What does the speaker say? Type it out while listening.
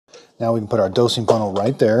Now we can put our dosing funnel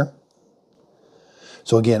right there.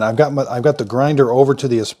 So again, I've got the grinder over to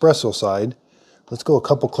the espresso side. Let's go a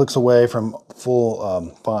couple clicks away from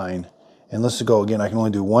full fine. And let's go again. I can only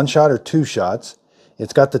do 1 shot or 2 shots.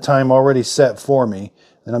 It's got the time already set for me.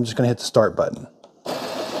 Then I'm just going to hit the start button.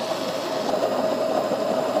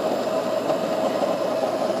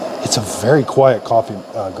 It's a very quiet coffee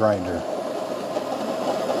grinder.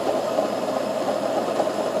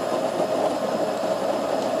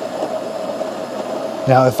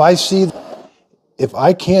 Now, if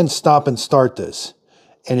I can stop and start this,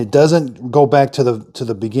 and it doesn't go back to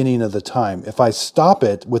the beginning of the time, if I stop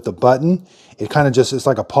it with the button, it kind of just, it's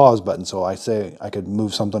like a pause button. So I say I could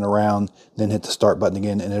move something around, then hit the start button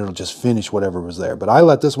again, and it'll just finish whatever was there. But I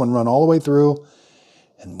let this one run all the way through,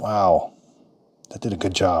 and wow, that did a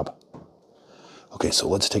good job. Okay, so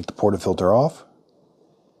let's take the portafilter off.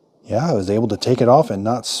 Yeah, I was able to take it off and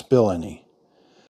not spill any.